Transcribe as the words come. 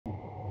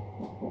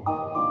こ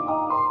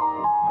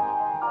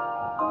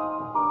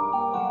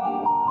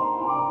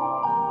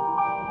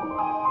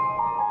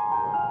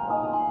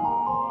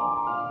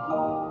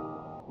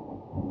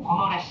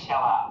の列車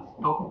は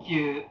特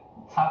急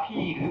サフ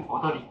ィール・オ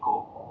ドリ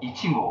コ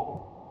1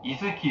号伊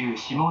豆急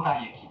下田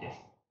行きで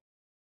す。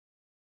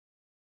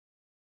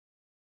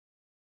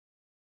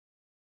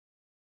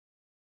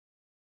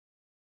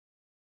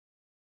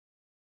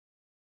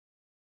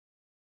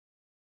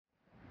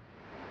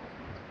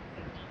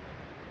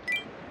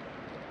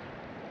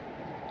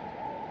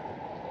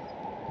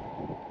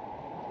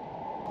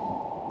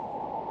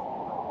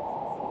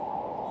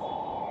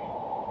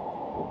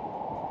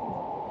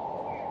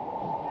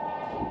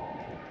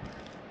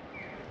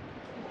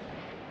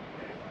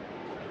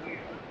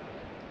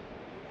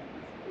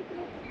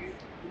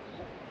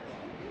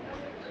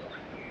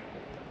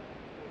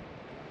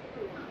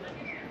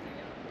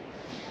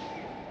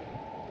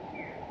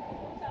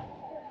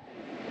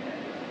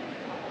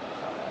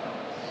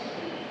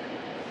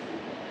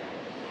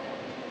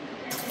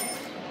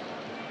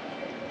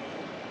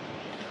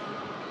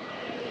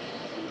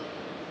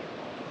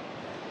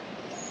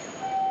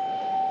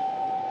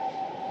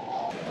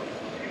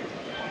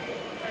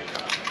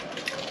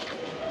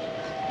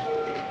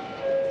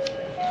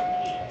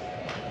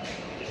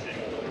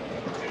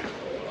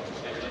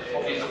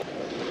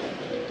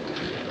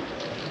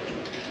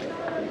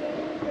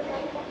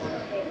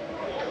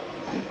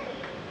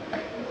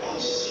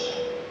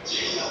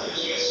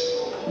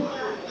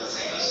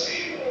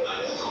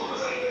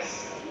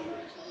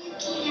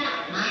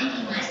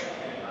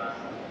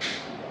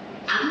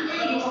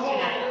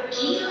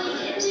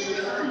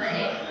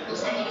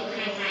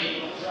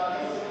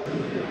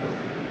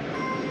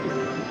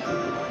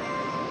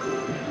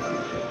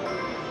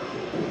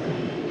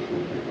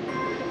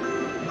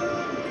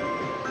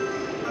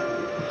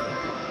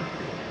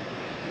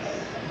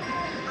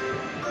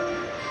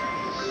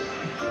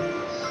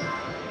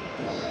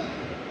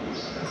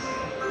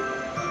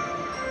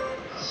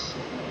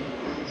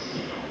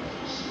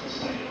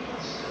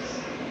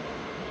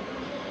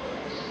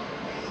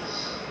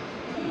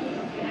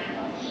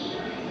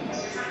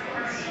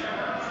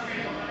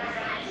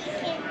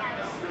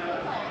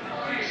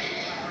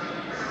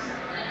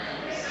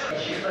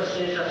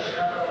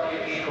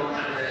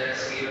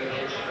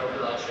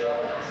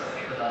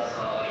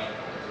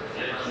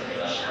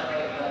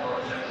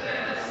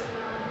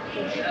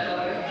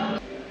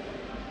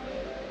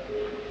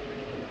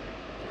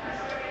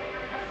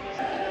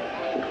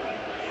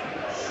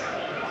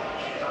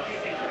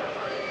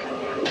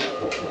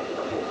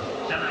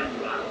車内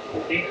は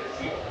電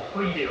気、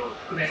トイレを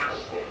含めま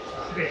して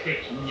全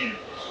て禁煙で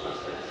す。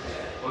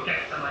お客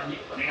様に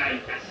お願い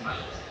いたします。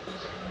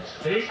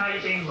携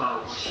帯電話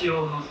をご使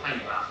用の際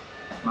は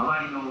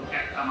周りのお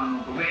客様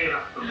のご迷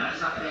惑となり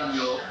ません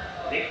よ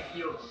うデッ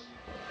キを。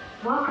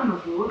Welcome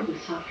aboard the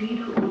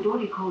Saphir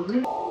Odoriko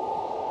lift.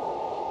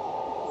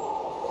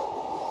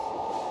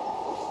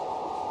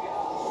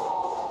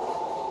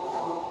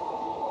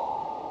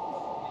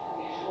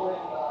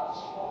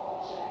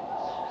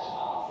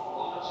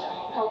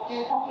特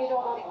急サフィールオ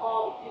ドリコ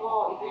1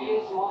号伊豆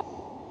急下田。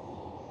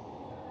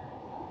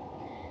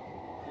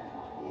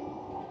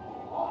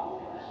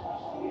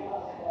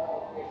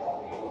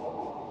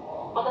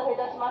お待たせい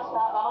たしました。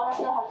まもな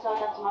く発車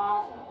いたし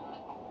ます。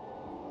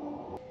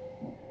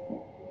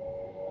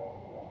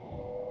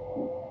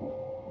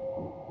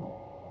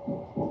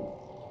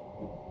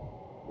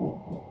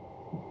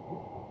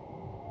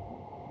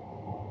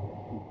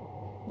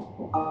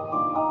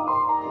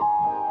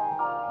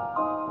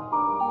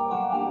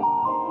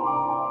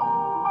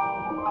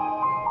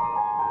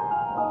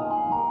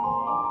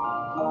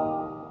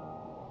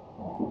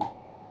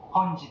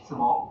本日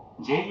も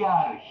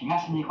JR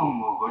東日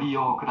本をご利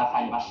用くだ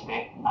さいまし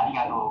てあり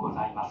がとうご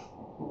ざいます。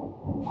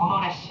この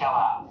列車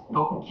は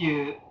特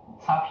急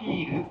サフ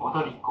ィール・オ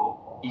ドリ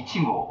コ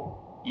1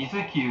号伊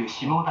豆急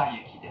下田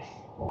行きです。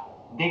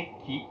デ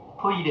ッキ、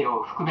トイレ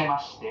を含めま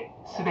して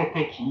全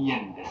て禁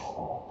煙です。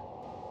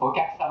お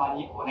客様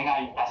にお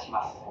願いいたし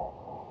ます。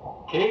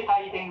携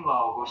帯電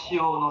話をご使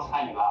用の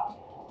際は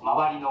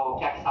周りのお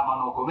客様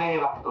のご迷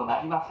惑と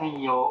なりませ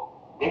んよ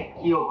うデ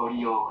ッキをご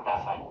利用くだ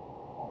さい。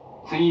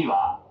次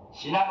は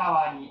品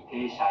川に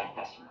停車い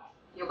たしま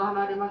す。横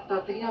浜を出ます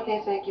と次の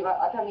停車駅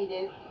は熱海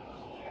です。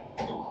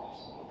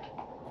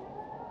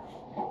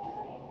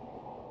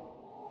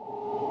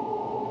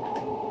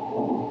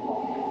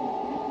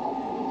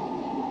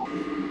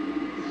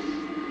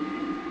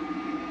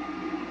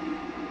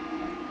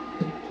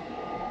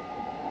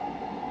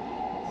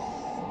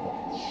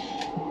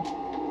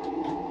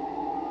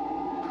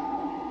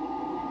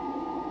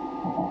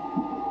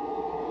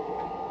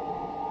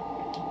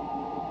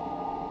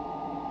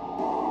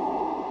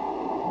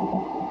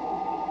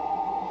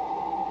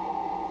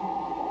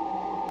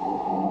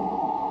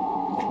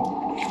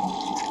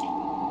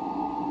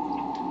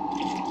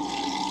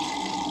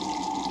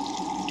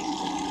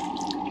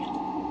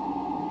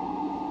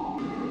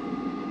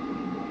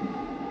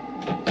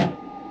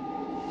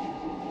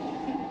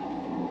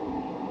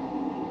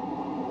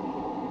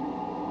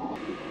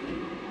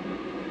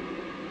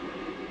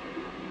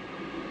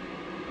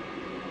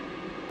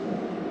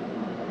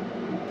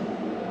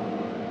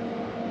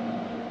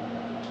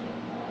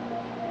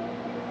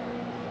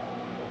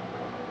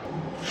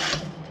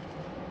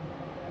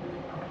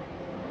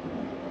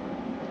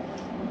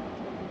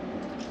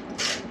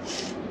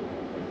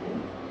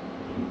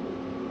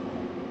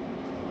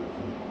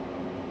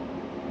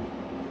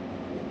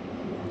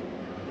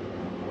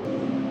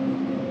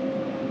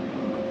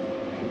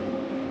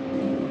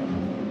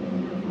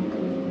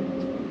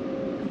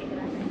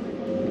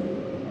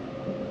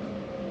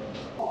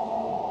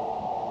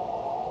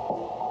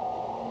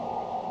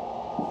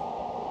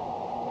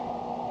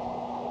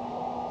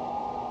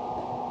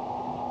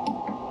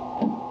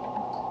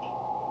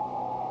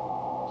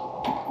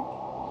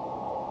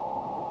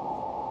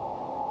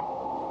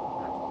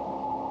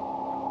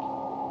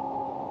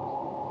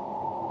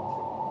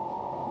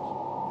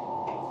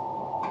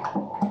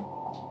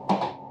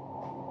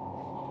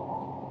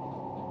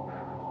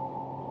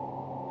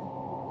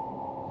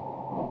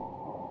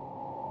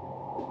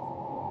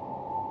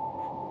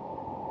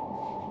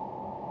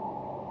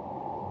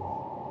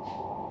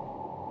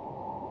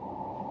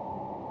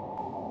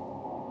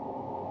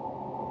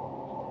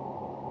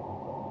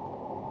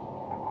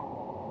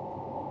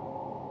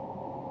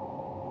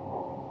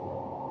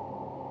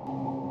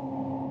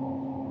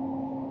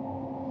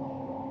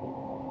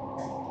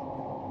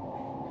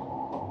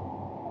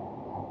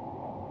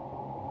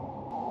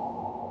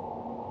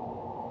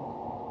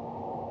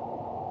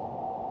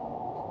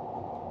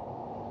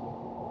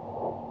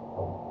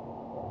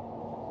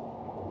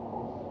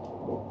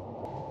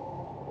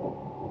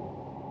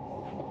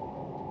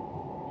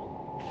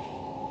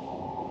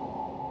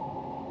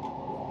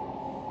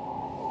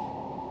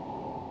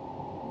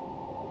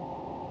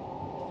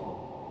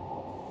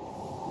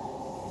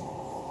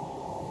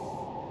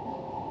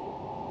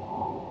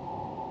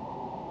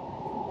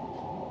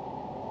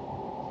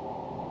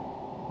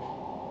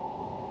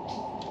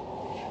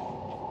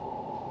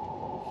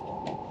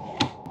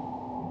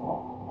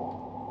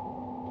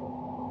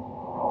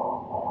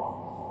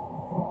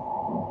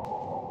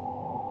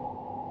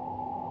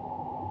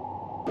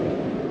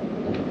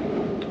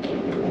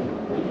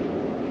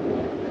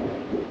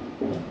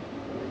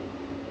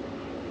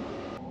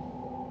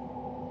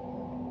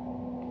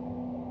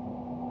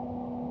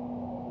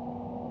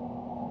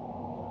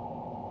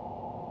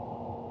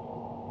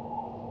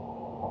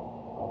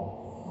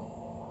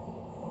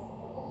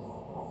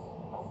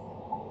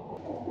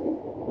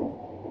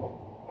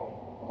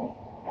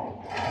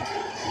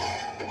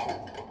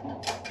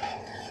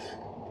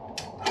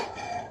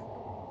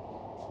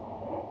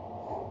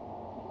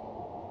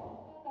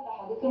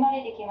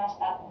きまし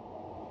た。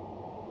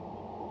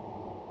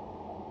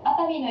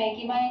熱海の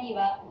駅前に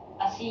は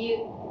足湯、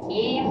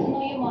家康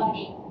の湯もあ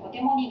り、とて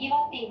もにぎ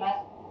わっていま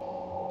す。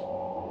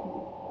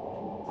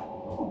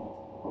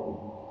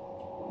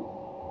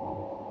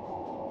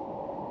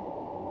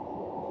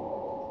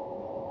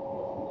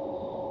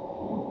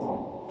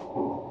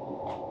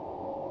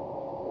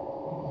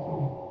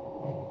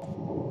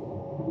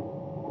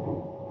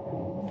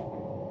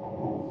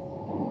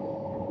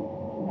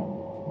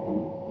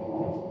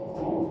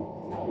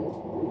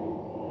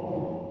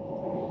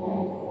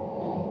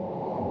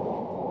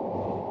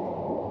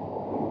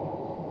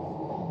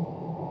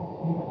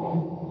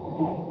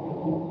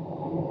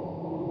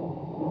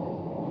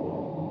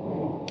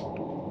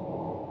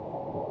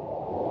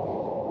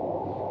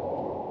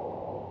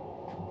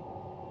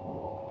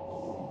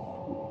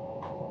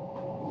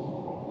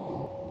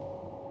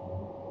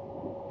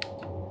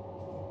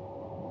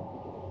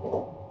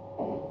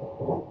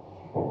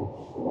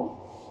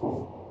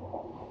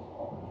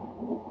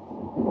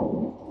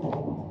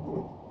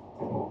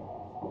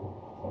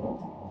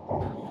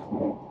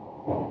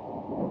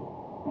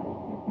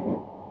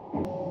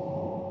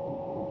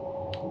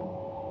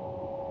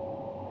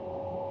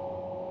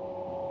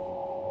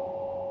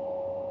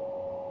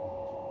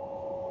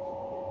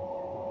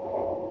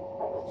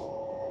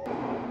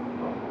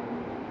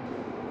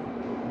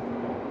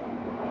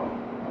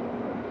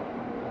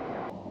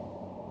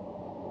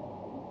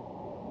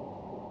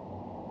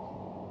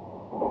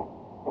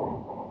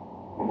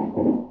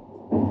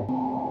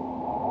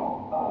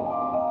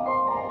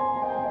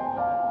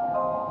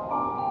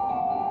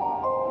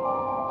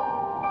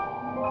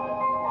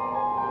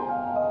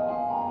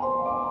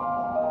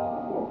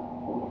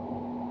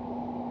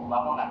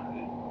まもなく熱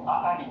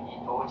海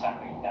に到着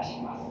いたし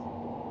ます。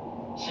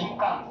新幹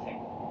線、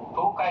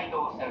東海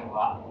道線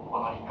はお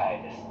乗り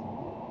換えです。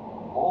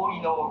お降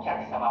りのお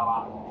客様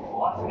はお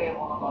忘れ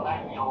物の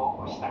ないよ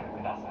うご支度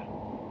ください。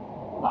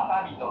熱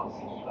海の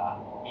次は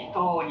伊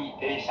東に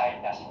停車い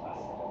たしま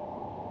す。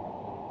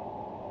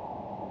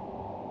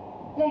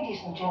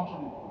Ladies and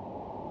gentlemen,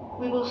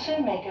 we will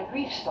soon make a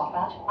brief stop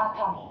at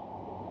Atami.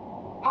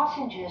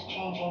 Passengers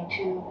changing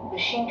to the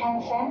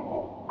Shinkansen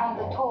and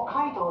the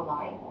Tokaido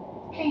line,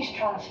 please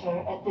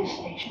transfer at this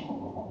station.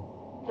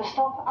 The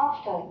stop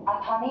after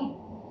Atami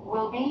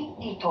will be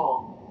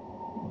Ito.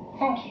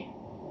 Thank you.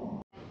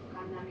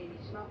 関南三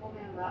島方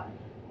面は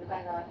向か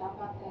い側3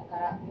番線か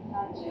ら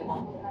35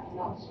分発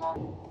の島。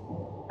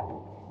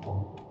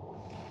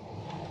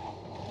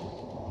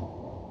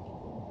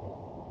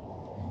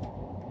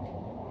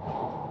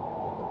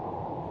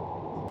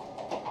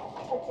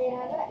こちら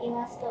がイ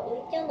ワシとウ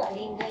イキョウの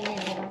リングイネ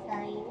でご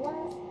ざいま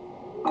す。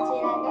こ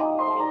ちらが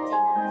ポリチ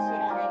の白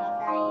でご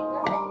ざいま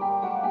す。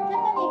中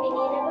にビニ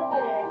ール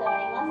袋入れてお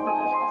りますの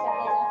で、お食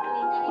事お済み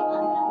になりまし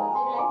たら、こ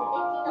ちらへ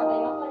電気の上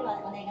残りまで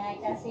お願いい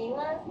たし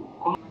ます。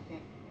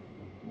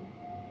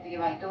次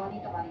は伊東に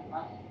停まり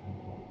ます。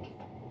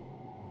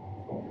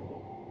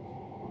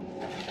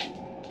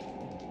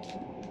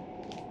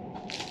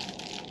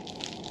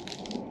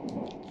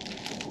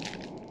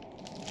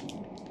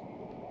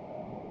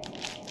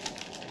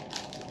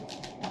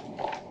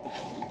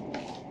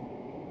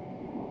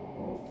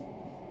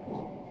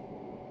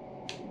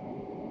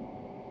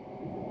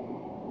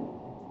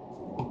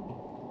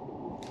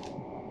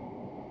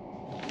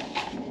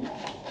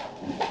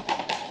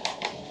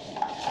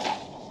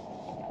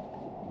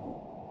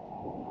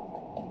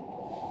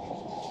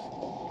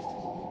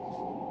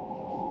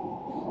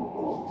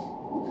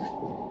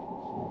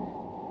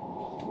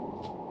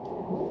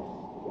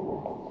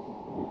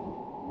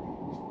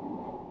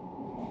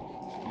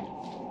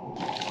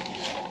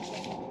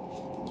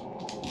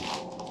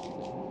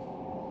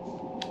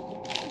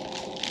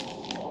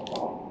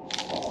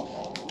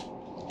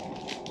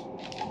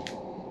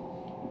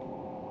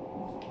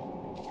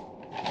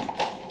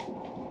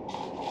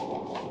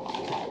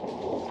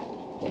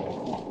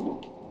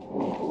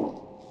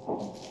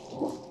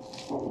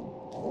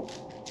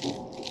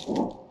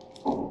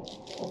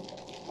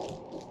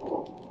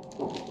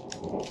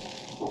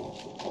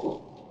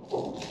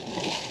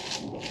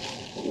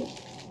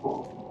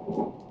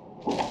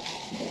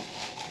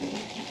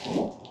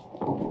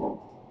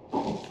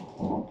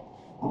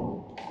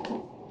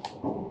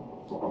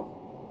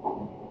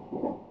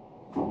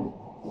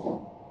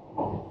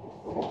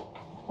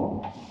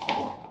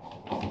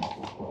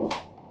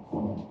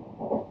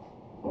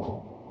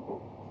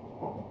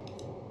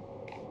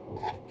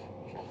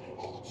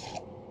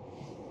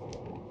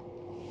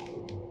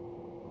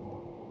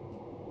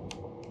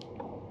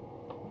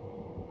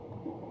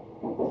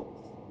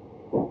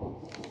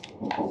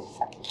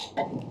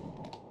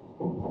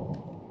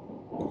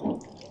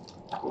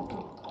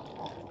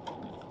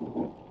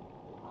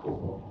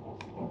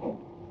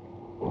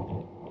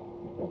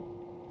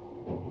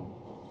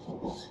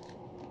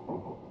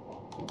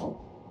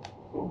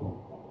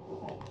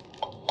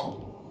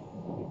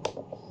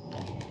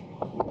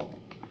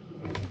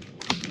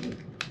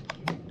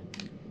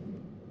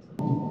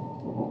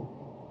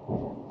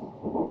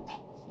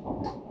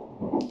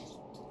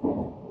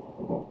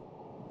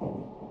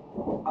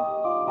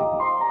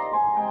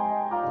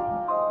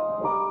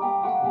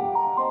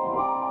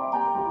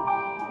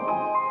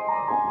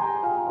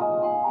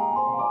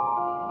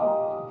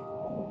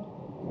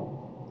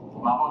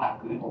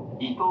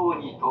伊東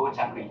に到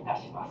着いた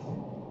します。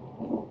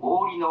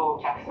お降りのお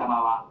客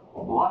様は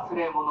お忘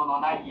れ物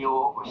のない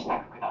ようご支度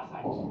くだ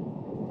さい。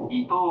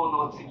伊東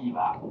の次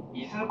は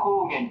伊豆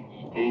高原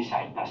に停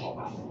車いたし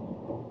ます。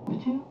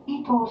To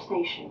Ito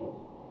Station.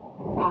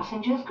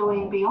 Passengers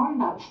going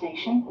beyond that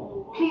station,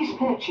 please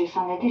purchase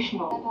an あ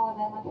additional. りがとうご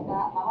ざいまし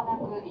た。まも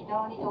なく伊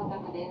東に到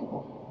着です。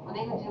お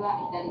出口は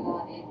左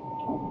側です。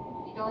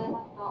伊東を出ま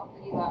すと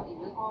次は伊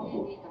豆高原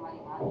に停まり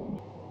ます。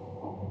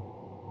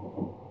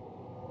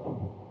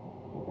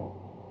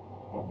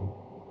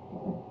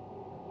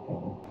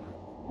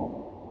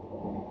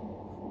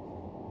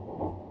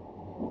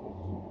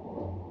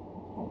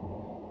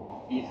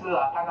伊豆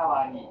熱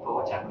川に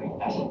到着い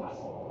たしま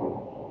す。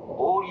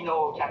お降り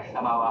のお客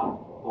様は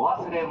お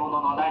忘れ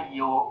物のない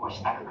ようご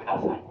支度くだ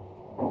さい。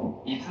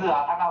伊豆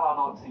熱川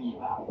の次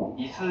は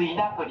伊豆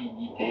稲取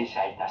に停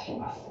車いたし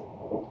ます。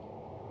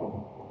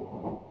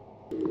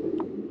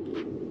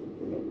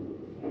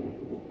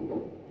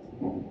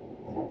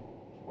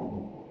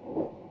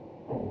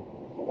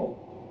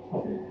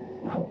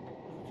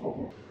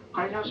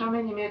海上正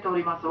面に見えてお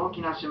ります大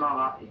きな島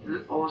は伊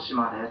豆大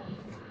島で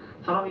す。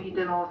その右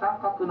手の三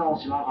角の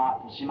島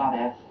が利島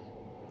で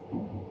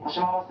す。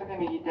島のすぐ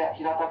右手、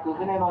平たく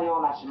船のよ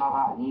うな島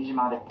が新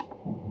島です。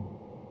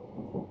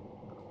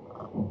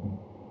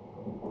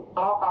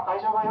その他、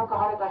海上がよく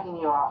晴れた日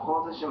には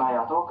神津島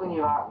や遠く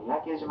には三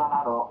宅島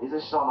など伊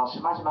豆諸島の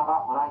島々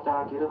がご覧いた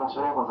だける場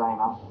所でござい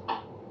ます。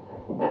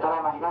ただ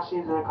いま東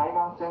伊豆海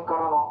岸線か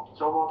らの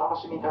眺望をお楽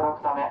しみいただ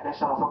くため、列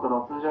車の速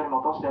度を通常より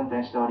も落として運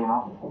転しており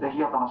ます。ぜ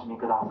ひお楽しみ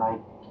ください。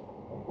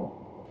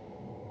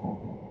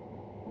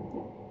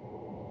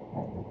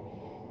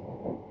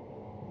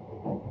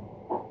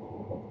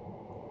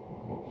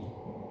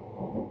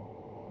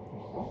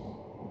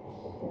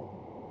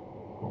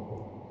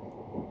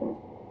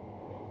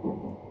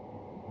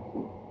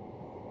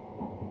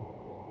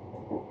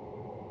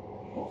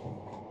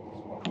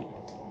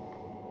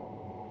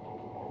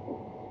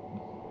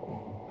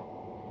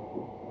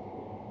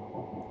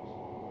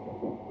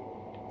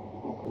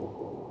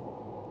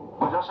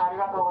ご乗車あり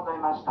がとうござい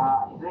まし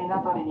た。伊豆稲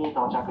取に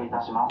到着い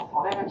たします。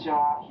お出口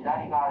は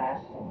左側で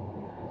す。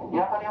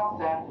稲取温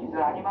泉伊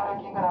豆アニマ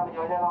ルキングダムに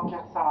おいでのお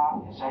客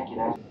様、列車行き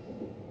です。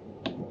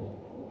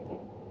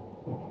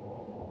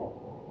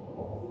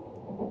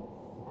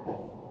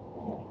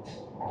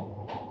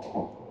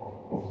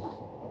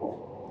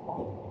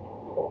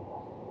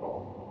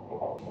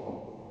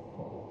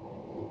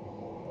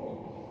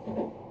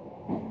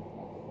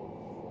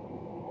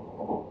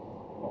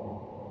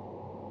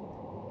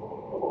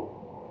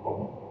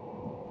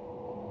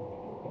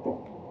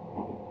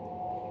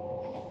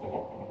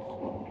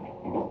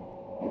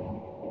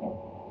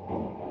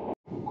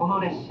この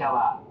列車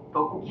は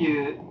特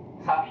急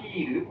サフ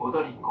ィールオ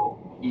ドリコ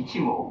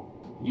1号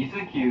伊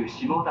豆急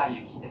下田行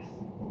きです。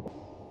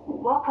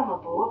Welcome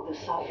aboard the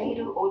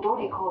Saphir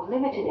Odoriko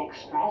Limited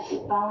Express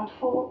bound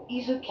for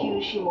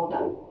Izukyu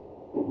Shimoda.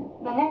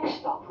 The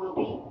next stop will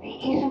be the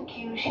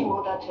Izukyu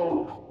Shimoda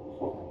terminal.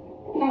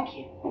 Thank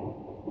you.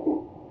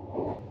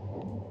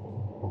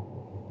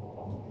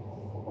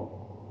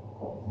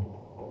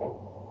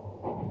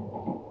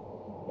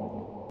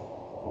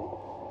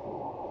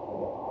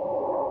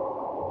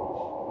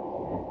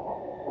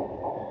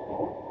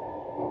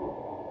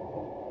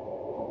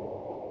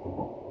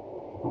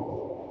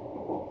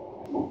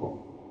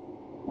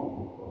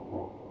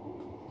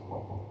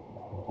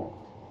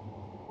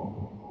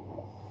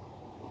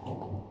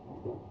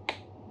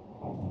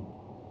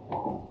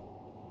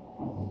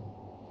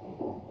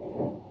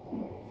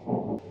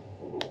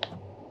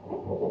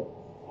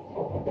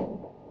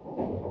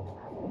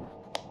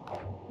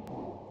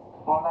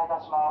 ご案内い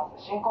たしま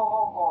す。進行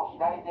方向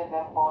左手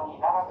前方に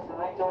長く続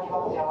いており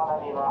ます山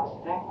並みは自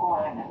然公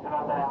園ネス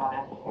ラタ山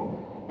です。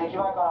駅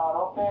前から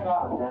はロープウェイ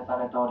が運転さ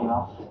れており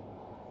ます。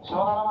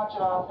下田の町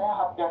は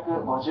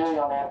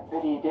1854年ペ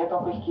リー提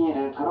督率い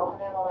る黒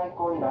船の来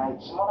航以来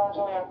下田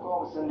条約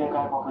を結んで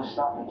開国し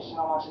た歴史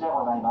の町で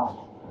ございます。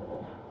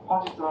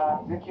本日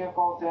は伊豆急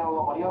行線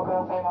をご利用く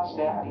ださいまし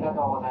てありがと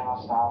うございま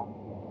した。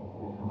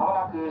まも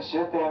なく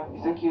終点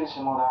伊豆急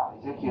下田、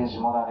伊豆急下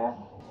田で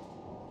す。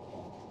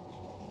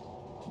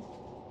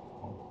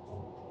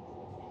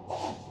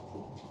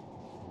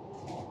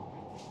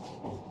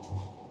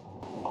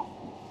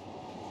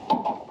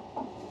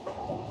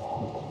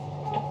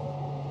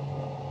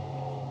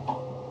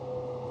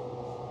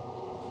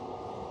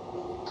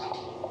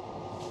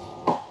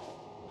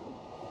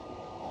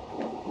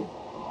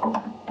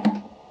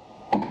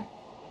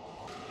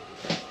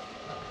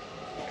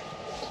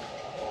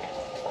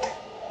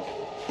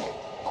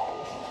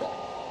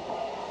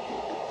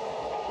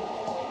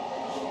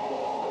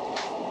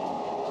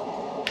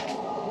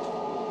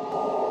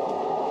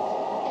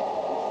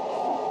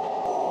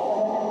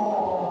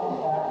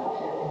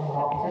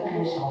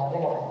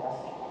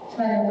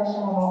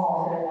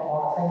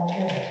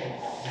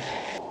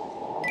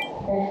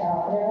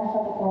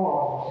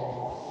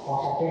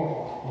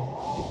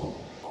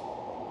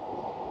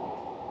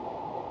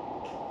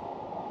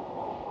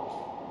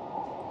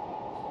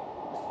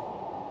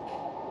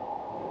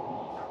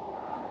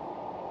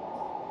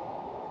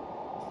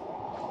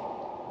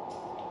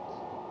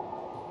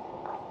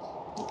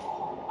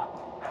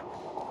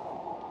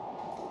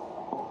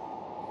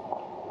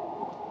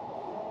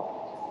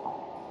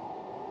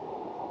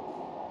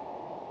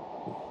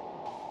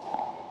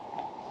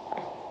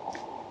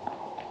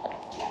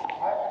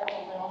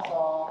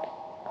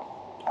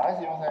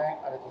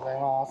ござい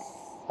ま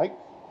す。は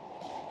い。